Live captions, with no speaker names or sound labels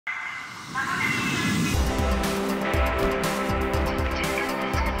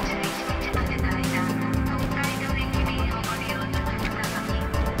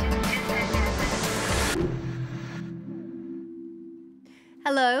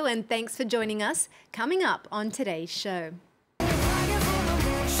Hello and thanks for joining us. Coming up on today's show.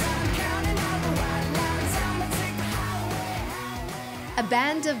 A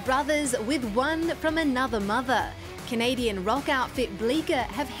band of brothers with one from another mother. Canadian rock outfit Bleeker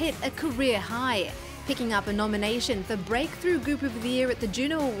have hit a career high, picking up a nomination for Breakthrough Group of the Year at the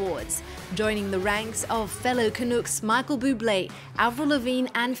Juno Awards, joining the ranks of fellow Canuks Michael Buble, Avril Lavigne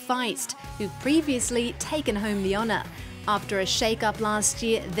and Feist, who've previously taken home the honour. After a shake-up last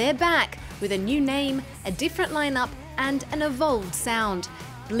year, they're back with a new name, a different lineup and an evolved sound.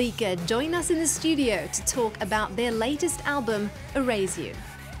 Bleeker join us in the studio to talk about their latest album, Erase You.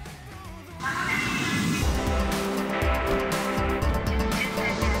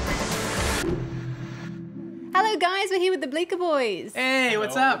 Hello guys, we're here with the Bleeker boys. Hey,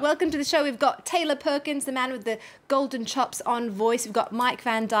 what's up? Welcome to the show. We've got Taylor Perkins, the man with the golden chops on voice. We've got Mike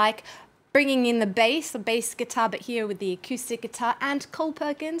Van Dyke bringing in the bass guitar, but here with the acoustic guitar, and Cole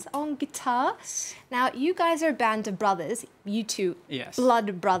Perkins on guitar. Now, you guys are a band of brothers, you two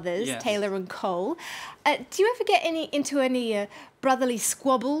blood brothers, Taylor and Cole. Do you ever get into any brotherly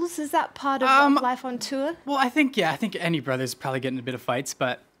squabbles? Is that part of life on tour? Well, I think any brother's probably getting a bit of fights,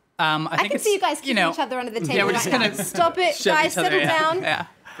 but I can see you guys kicking each other under the table. Yeah, we're just gonna stop it, guys. Settle down. Yeah.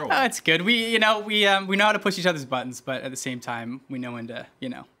 Oh, it's good. We know how to push each other's buttons, but at the same time, we know when to,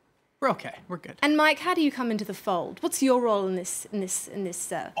 we're okay. We're good. And Mike, how do you come into the fold? What's your role in this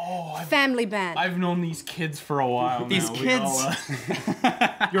family band? I've known these kids for a while. These kids.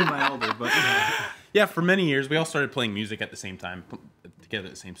 You're my elder, but yeah, for many years we all started playing music at the same time, together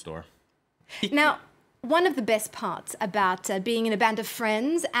at the same store. Now, one of the best parts about being in a band of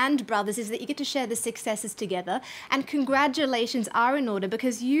friends and brothers is that you get to share the successes together. And congratulations are in order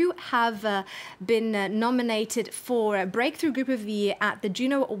because you have been nominated for a Breakthrough Group of the Year at the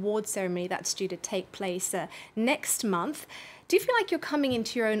Juno Awards ceremony that's due to take place next month. Do you feel like you're coming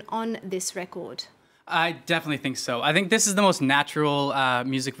into your own on this record? I definitely think so. I think this is the most natural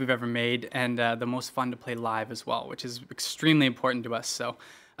music we've ever made and the most fun to play live as well, which is extremely important to us. So.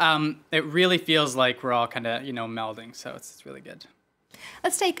 It really feels like we're all kind of, melding, so it's really good.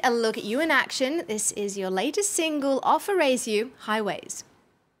 Let's take a look at you in action. This is your latest single off Erase You, Highways.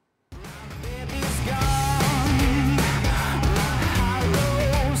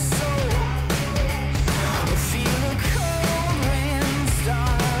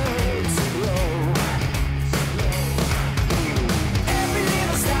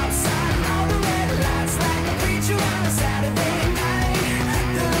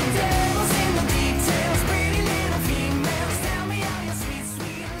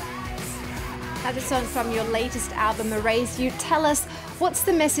 Now, this song from your latest album, Erase You. Tell us, what's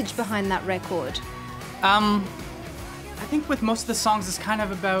the message behind that record? I think with most of the songs, it's kind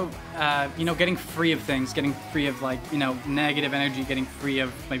of about, getting free of things, getting free of, negative energy, getting free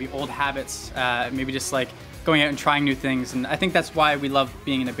of maybe old habits, maybe just, going out and trying new things. And I think that's why we love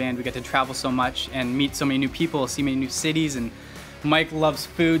being in a band. We get to travel so much and meet so many new people, see many new cities, and Mike loves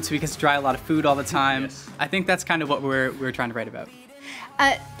food, so he gets to try a lot of food all the time. Yes. I think that's kind of what we're trying to write about.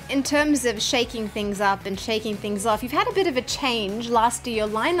 In terms of shaking things up and shaking things off, you've had a bit of a change. Last year, your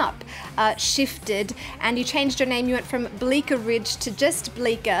lineup shifted and you changed your name. You went from Bleeker Ridge to just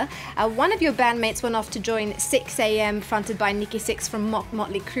Bleeker. One of your bandmates went off to join 6 AM, fronted by Nicky Six from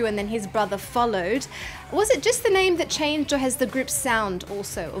Motley Crue, and then his brother followed. Was it just the name that changed, or has the group's sound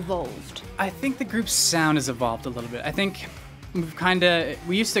also evolved? I think the group's sound has evolved a little bit. I think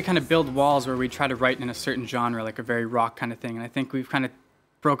we used to kind of build walls where we try to write in a certain genre, like a very rock kind of thing, and I think we've kind of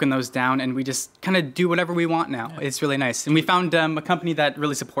broken those down, and we just kind of do whatever we want now. Yeah. It's really nice. And we found a company that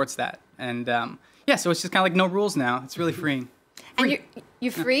really supports that. And so it's just kind of like no rules now. It's really freeing. And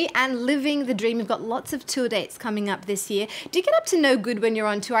you're free and living the dream. You've got lots of tour dates coming up this year. Do you get up to no good when you're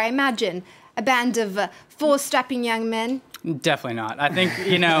on tour? I imagine a band of 4 strapping young men. Definitely not. I think,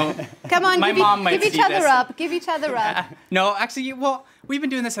 Come on, my mom might give each other up. Give each other up. No, actually, we've been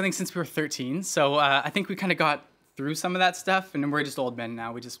doing this, I think, since we were 13. So I think we kind of got through some of that stuff, and we're just old men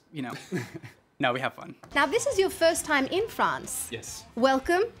now. We just, no, we have fun. Now, this is your first time in France. Yes.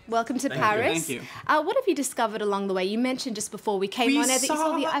 Welcome to Paris. Thank you. What have you discovered along the way? You mentioned just before we came on air that you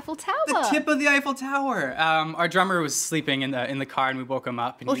saw the Eiffel Tower. The tip of the Eiffel Tower. Our drummer was sleeping in the car, and we woke him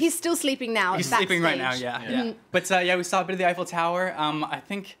up. And he's still sleeping now. He's sleeping right now. Yeah. Mm-hmm. But we saw a bit of the Eiffel Tower. I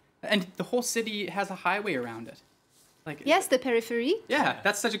think, and the whole city has a highway around it. Yes, the periphery. Yeah,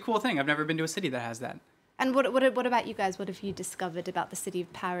 that's such a cool thing. I've never been to a city that has that. And what about you guys? What have you discovered about the city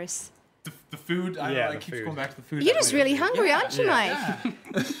of Paris? The food. I keep going back to the food. You're just really hungry, aren't you, Mike?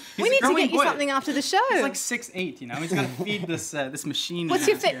 Yeah. We need to get you something after the show. He's like 6'8", He's got to feed this machine. What's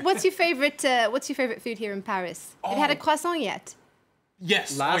your favorite food here in Paris? Have you had a croissant yet?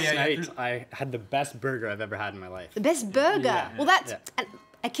 Yes. Last night, I had the best burger I've ever had in my life. The best burger. Well, that's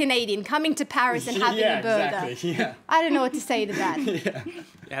a Canadian coming to Paris and having a burger. Exactly. Yeah. I don't know what to say to that.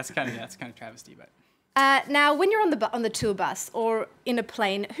 Yeah, it's kind of travesty, but. Now, when you're on the tour bus or in a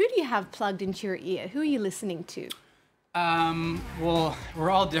plane, who do you have plugged into your ear? Who are you listening to? Well,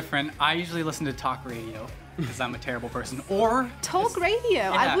 we're all different. I usually listen to talk radio because I'm a terrible person. Or talk radio.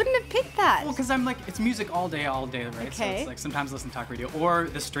 Yeah. I wouldn't have picked that. Well, because I'm like, it's music all day, right? Okay. So it's like sometimes I listen to talk radio or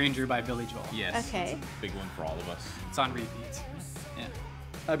The Stranger by Billy Joel. Yes. Okay. It's a big one for all of us. It's on repeat. Yeah.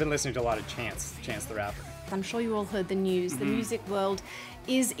 I've been listening to a lot of Chance the Rapper. I'm sure you all heard the news. The music world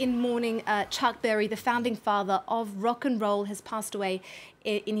is in mourning. Chuck Berry, the founding father of rock and roll, has passed away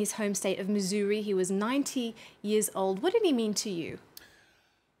in his home state of Missouri. He was 90 years old. What did he mean to you?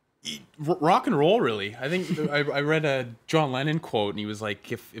 Rock and roll, really. I think I read a John Lennon quote, and he was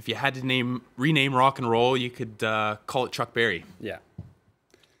like, if you had to rename rock and roll, you could call it Chuck Berry. Yeah.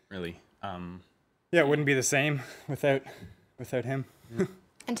 Really. Yeah, it wouldn't be the same without him.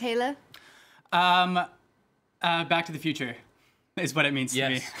 And Taylor? Back to the Future is what it means to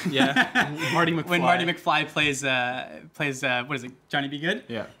me. Yeah. Marty McFly. When Marty McFly plays what is it, Johnny Be Good?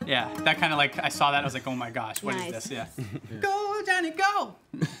 Yeah. Yeah, that kind of like, I saw that, I was like, oh my gosh, what is this? Yeah. Go, Johnny, go!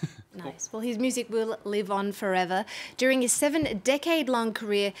 Nice. Well, his music will live on forever. During his 7-decade-long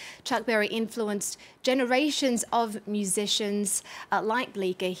career, Chuck Berry influenced generations of musicians like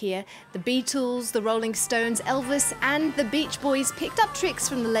Bleeker here. The Beatles, the Rolling Stones, Elvis, and the Beach Boys picked up tricks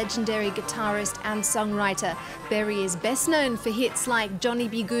from the legendary guitarist and songwriter. Berry is best known for hits like Johnny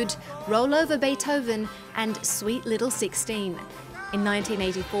Be Good, Roll Over Beethoven, and Sweet Little 16. In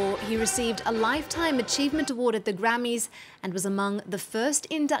 1984, he received a Lifetime Achievement Award at the Grammys and was among the first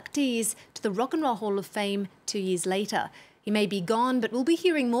inductees to the Rock and Roll Hall of Fame 2 years later. He may be gone, but we'll be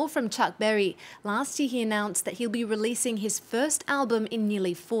hearing more from Chuck Berry. Last year, he announced that he'll be releasing his first album in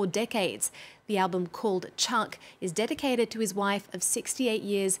nearly 4 decades. The album, called Chuck, is dedicated to his wife of 68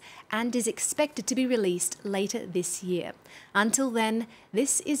 years and is expected to be released later this year. Until then,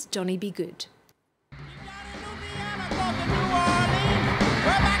 this is Johnny Be Good.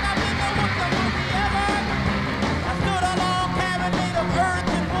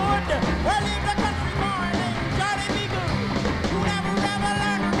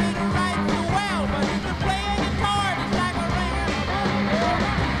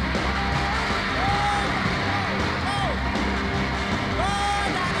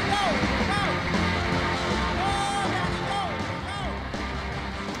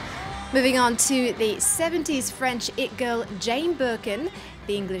 Moving on to the 70s French it girl Jane Birkin.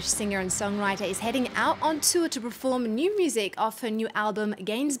 The English singer and songwriter is heading out on tour to perform new music off her new album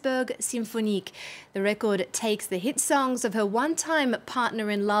Gainsbourg Symphonique. The record takes the hit songs of her one-time partner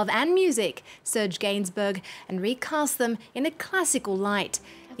in love and music, Serge Gainsbourg, and recasts them in a classical light.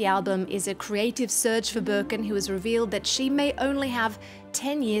 The album is a creative surge for Birkin, who has revealed that she may only have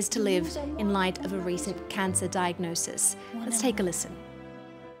 10 years to live in light of a recent cancer diagnosis. Let's take a listen.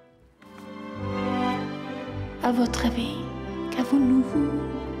 À votre avis, qu'avons-nous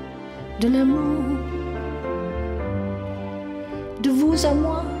de l'amour? De vous à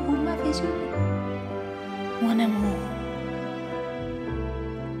moi, vous m'avez eu, mon amour.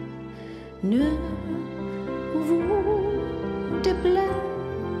 Ne vous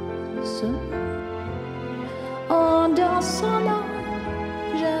déplaise en dansant la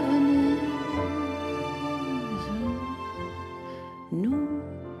javanaise. Nous.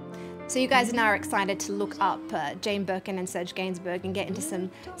 So you guys now are excited to look up Jane Birkin and Serge Gainsbourg and get into some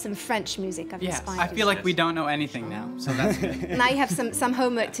French music. I've Yes, inspired I feel like we don't know anything now, so that's good. Now you have some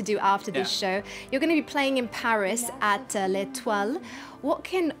homework to do after this show. You're going to be playing in Paris at L'Étoile. What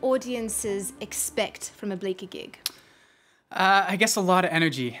can audiences expect from a Bleeker gig? I guess a lot of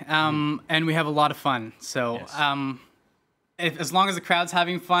energy, and we have a lot of fun. So as long as the crowd's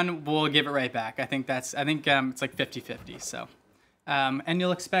having fun, we'll give it right back. I think it's like 50-50. So. And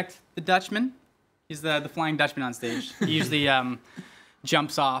you'll expect the Dutchman. He's the Flying Dutchman on stage. He usually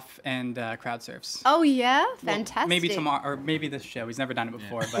jumps off and crowd surfs. Oh yeah, fantastic. Well, maybe tomorrow, or maybe this show. He's never done it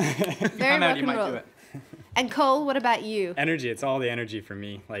before, but Very rock he and might roll. do it. And Cole, what about you? Energy. It's all the energy for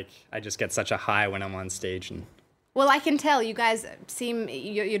me. Like, I just get such a high when I'm on stage. And Well, I can tell you guys seem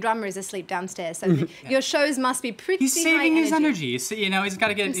your drummer is asleep downstairs, so your shows must be pretty. He's saving his energy. So, you know, he's got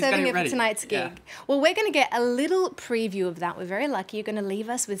to get. I'm He's got to saving get it ready for tonight's gig. Yeah. Well, we're going to get a little preview of that. We're very lucky. You're going to leave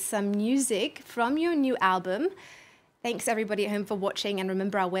us with some music from your new album. Thanks everybody at home for watching, and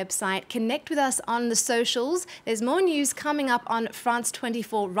remember our website. Connect with us on the socials. There's more news coming up on France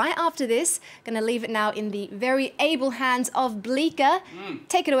 24 right after this. Going to leave it now in the very able hands of Bleeker.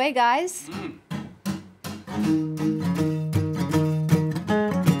 Take it away, guys.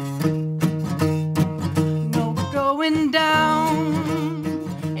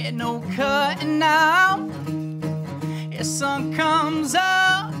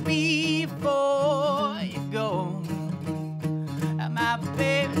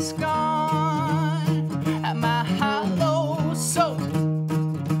 baby's gone. At my hollow soul,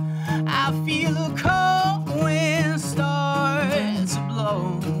 I feel a cold wind start to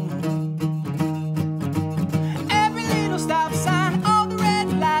blow. Every little stop sign, all the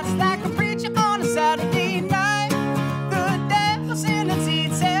red lights, like a preacher on a Saturday night. The devil's in the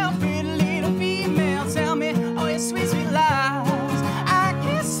detail, pretty little female, tell me all your sweet, sweet lies. I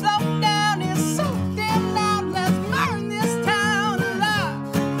can't slow down, it's so damn loud, let's burn this town alive.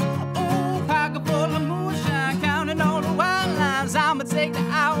 Oh, pocket full of moonshine, counting all the wild lines, I'ma take the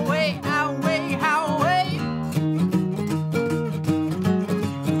highway, highway, highway.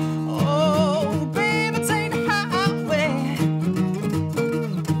 Oh, baby, take the highway.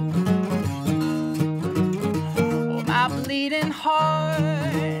 Oh, my bleeding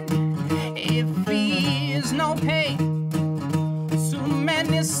heart, it feels no pain. Too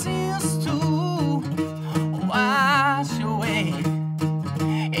many sins to wash away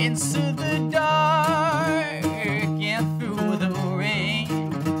into the dark and through the rain.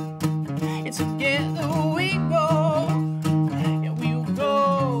 And together we go, and we'll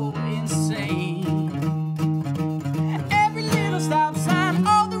go insane. Every little stop sign,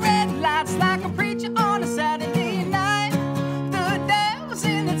 all the red lights, like a preacher on a Saturday night. The devil's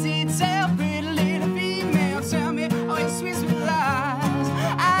in the detail, pretty little female, tell me all your sweet, sweet lies.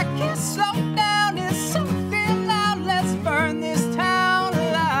 I can't slow down, it's so damn loud, let's burn this town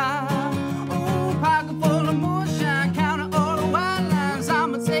alive. Ooh, pocket full of moonshine, counting all the wild lines,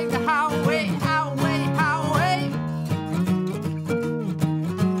 I'ma take the highway, highway, highway.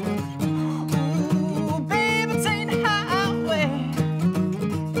 Ooh, baby, take the highway.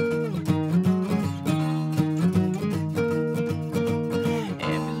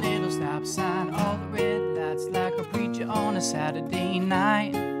 Every little stop sign, all the red lights, like a preacher on a Saturday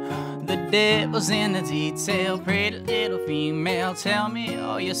night. The devil's in the detail, pretty little female, tell me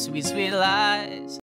all your sweet, sweet lies.